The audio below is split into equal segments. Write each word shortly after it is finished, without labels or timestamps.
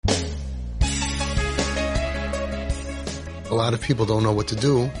a lot of people don't know what to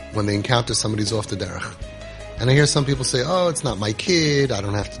do when they encounter somebody who's off the derech. And I hear some people say, oh, it's not my kid, I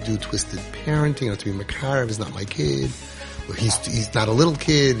don't have to do twisted parenting, I don't have to be makarev, it's not my kid. Well, he's not a little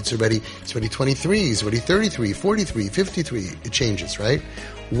kid, it's already 23, he's already 33, 43, 53. It changes, right?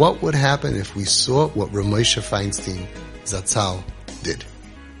 What would happen if we saw what Rav Moshe Feinstein Zatzal did?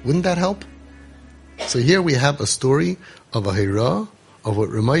 Wouldn't that help? So here we have a story of a hira, of what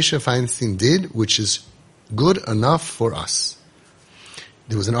Rav Moshe Feinstein did, which is good enough for us.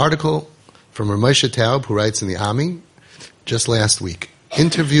 There was an article from Rav Moshe Taub, who writes in the Ami, just last week.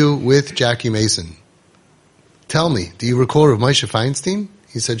 Interview with Jackie Mason. Tell me, do you recall Rav Moshe Feinstein?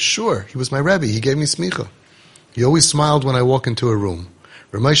 He said, sure, he was my Rebbe, he gave me smicha. He always smiled when I walk into a room.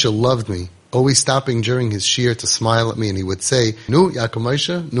 Rav Moshe loved me, always stopping during his shiur to smile at me, and he would say, Nu, Yaakov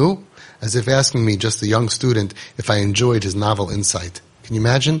Moshe, nu, as if asking me, just a young student, if I enjoyed his novel insight. Can you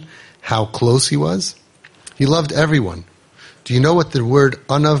imagine how close he was? He loved everyone. Do you know what the word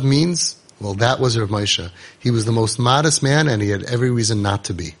anav means? Well, that was Rav Moshe. He was the most modest man, and he had every reason not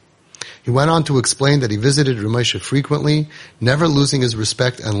to be. He went on to explain that he visited Rav Moshe frequently, never losing his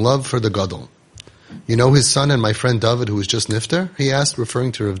respect and love for the Gadol. You know his son and my friend David, who was just nifter? He asked,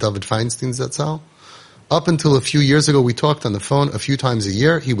 referring to Rav David Feinstein Zatzal. Up until a few years ago, we talked on the phone a few times a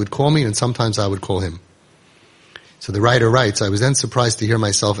year. He would call me, and sometimes I would call him. So the writer writes, I was then surprised to hear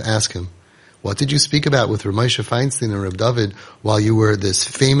myself ask him, what did you speak about with Rav Moshe Feinstein and Rav David while you were this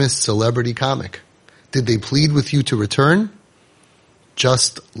famous celebrity comic? Did they plead with you to return?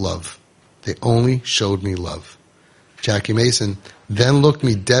 Just love. They only showed me love. Jackie Mason then looked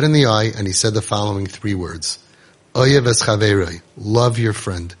me dead in the eye and he said the following 3 words. Oyev es chaverei, love your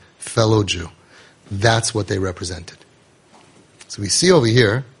friend, fellow Jew. That's what they represented. So we see over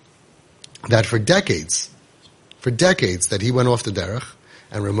here that for decades that he went off the derech,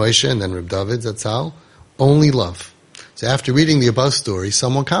 and Rav Moshe and then Rav David Zatzal, only love. So after reading the above story,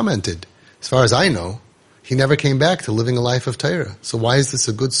 someone commented, as far as I know, he never came back to living a life of Torah. So why is this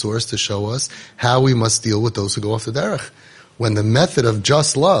a good source to show us how we must deal with those who go off the derech? When the method of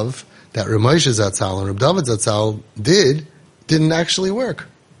just love that Rav Moshe Zatzal and Rav David Zatzal didn't actually work.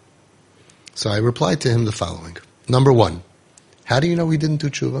 So I replied to him the following. Number 1, how do you know he didn't do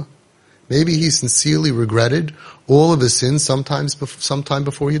tshuva? Maybe he sincerely regretted all of his sins sometime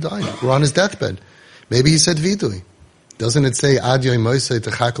before he died, or on his deathbed. Maybe he said vidui. Doesn't it say, Ad yoy Moshe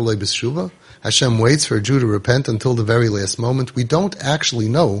techakaloi b'shuva? Hashem waits for a Jew to repent until the very last moment. We don't actually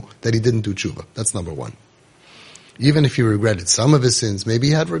know that he didn't do tshuva. That's number 1. Even if he regretted some of his sins, maybe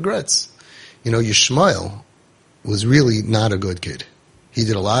he had regrets. You know, Yishmael was really not a good kid. He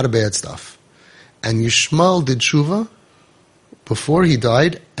did a lot of bad stuff. And Yishmael did tshuva before he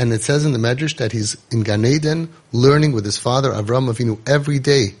died, and it says in the Medrash that he's in Gan Eden learning with his father Avram Avinu every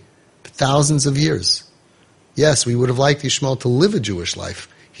day, thousands of years. Yes, we would have liked Yishmael to live a Jewish life.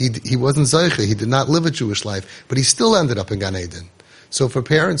 He wasn't Zeicha, he did not live a Jewish life, but he still ended up in Gan Eden. So for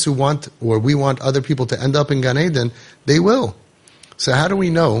parents who want, or we want other people to end up in Gan Eden, they will. So how do we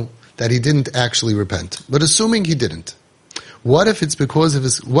know that he didn't actually repent? But assuming he didn't, what if because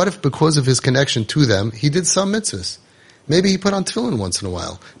of his connection to them, he did some mitzvahs? Maybe he put on tefillin once in a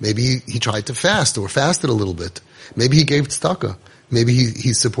while. Maybe he tried to fast or fasted a little bit. Maybe he gave tzedakah. Maybe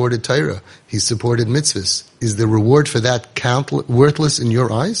he supported Torah. He supported mitzvahs. Is the reward for that worthless in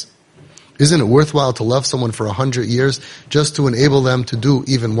your eyes? Isn't it worthwhile to love someone for 100 years just to enable them to do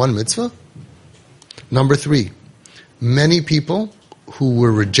even one mitzvah? Number 3, many people who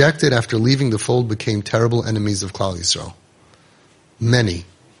were rejected after leaving the fold became terrible enemies of Klal Yisrael. Many.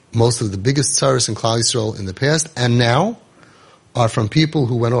 Most of the biggest tzaros in Klal Yisrael in the past and now are from people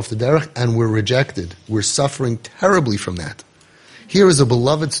who went off the derech and were rejected. We're suffering terribly from that. Here is a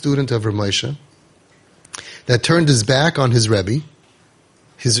beloved student of Rav Moshe that turned his back on his Rebbe.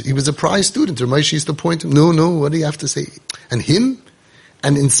 He was a prize student. Rav Moshe used to point him, no, what do you have to say? And him?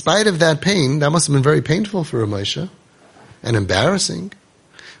 And in spite of that pain, that must have been very painful for Rav Moshe and embarrassing.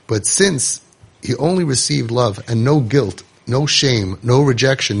 But since he only received love and no guilt, no shame, no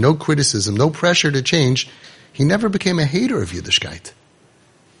rejection, no criticism, no pressure to change, he never became a hater of Yiddishkeit.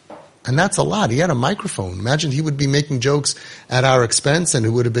 And that's a lot. He had a microphone. Imagine he would be making jokes at our expense and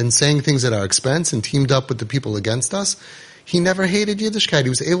he would have been saying things at our expense and teamed up with the people against us. He never hated Yiddishkeit. He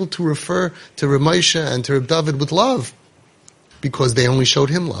was able to refer to Rav Moshe and to Rav David with love because they only showed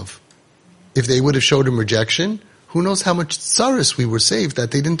him love. If they would have showed him rejection, who knows how much tsaris we were saved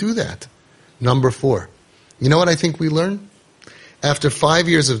that they didn't do that. Number 4. You know what I think we learned? After 5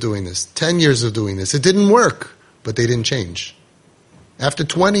 years of doing this, 10 years of doing this, it didn't work, but they didn't change. After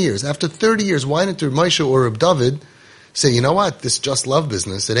 20 years, after 30 years, why didn't Rav Moshe or Rav David say, you know what, this just love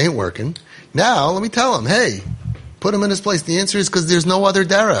business, it ain't working. Now, let me tell him, hey, Put him in his place. The answer is because there's no other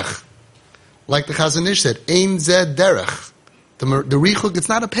derech. Like the Chazon Ish said, Ein zed derech. The richuk, it's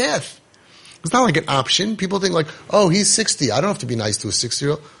not a path. It's not like an option. People think like, oh, he's 60. I don't have to be nice to a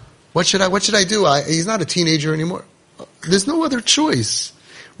 60-year-old. What should I do? He's not a teenager anymore. There's no other choice.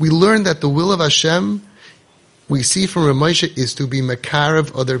 We learn that the will of Hashem, we see from Rav Moshe, is to be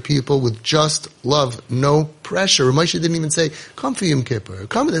makarev other people with just love, no pressure. Rav Moshe didn't even say, come for Yom Kippur,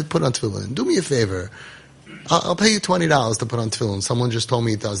 come and put on tefillin, do me a favor. I'll pay you $20 to put on tefillin. Someone just told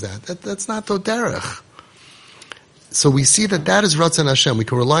me he does that. That's not the derech. So we see that is Ratzon Hashem. We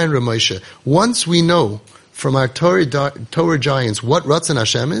can rely on Rav Moshe. Once we know from our Torah giants what Ratzon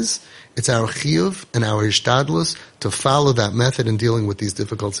Hashem is, it's our chiyuv and our hishtadlus to follow that method in dealing with these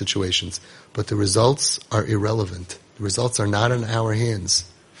difficult situations. But the results are irrelevant. The results are not in our hands.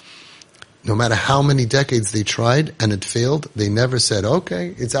 No matter how many decades they tried and it failed, they never said,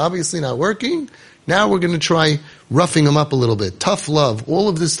 okay, it's obviously not working. Now we're going to try roughing them up a little bit. Tough love. All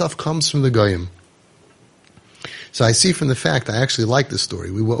of this stuff comes from the Goyim. So I see from the fact, I actually like this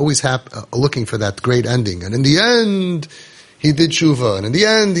story. We were always looking for that great ending. And in the end, he did tshuva. And in the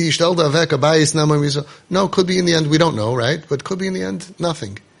end, he shtelda avek abayis nama. No, could be in the end, we don't know, right? But could be in the end,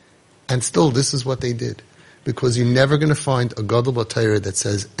 nothing. And still, this is what they did. Because you're never going to find a Gadol B'Torah that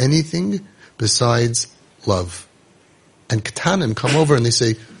says anything besides love. And Ketanim come over and they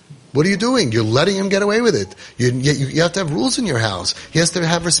say, what are you doing? You're letting him get away with it. You have to have rules in your house. He has to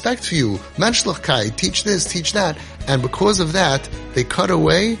have respect for you. Menschlichkeit, teach this, teach that. And because of that, they cut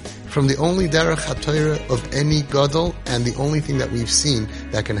away from the only derech haTorah of any gadol and the only thing that we've seen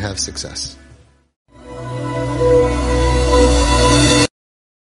that can have success.